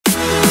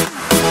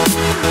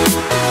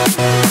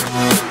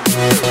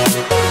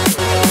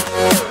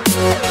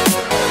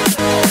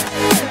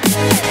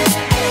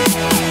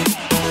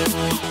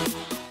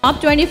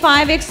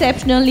25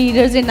 exceptional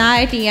leaders in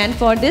IT, and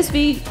for this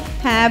we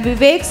have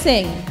Vivek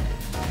Singh.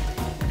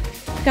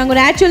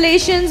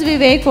 Congratulations,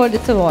 Vivek, for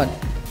this award.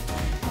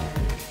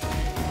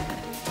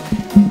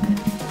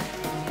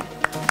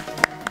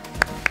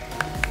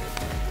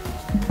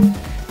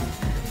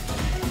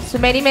 So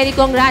many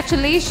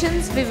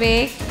congratulations,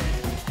 Vivek.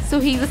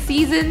 So he's a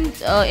seasoned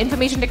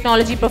information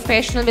technology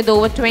professional with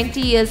over 20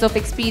 years of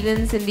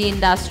experience in the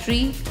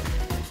industry.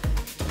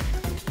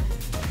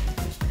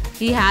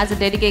 He has a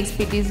dedicated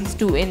expertise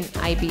too in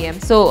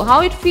IBM. So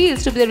how it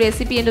feels to be the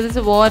recipient of this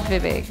award,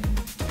 Vivek?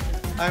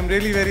 I'm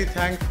really very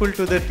thankful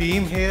to the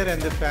team here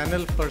and the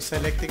panel for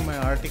selecting my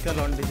article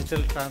on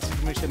digital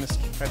transformation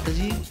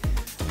strategy.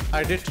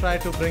 I did try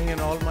to bring in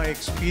all my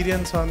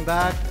experience on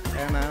that,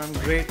 and I'm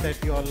great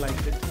that you all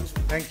liked it.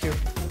 Thank you.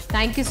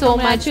 Thank you so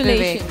much,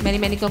 Vivek.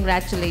 Many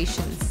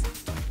congratulations.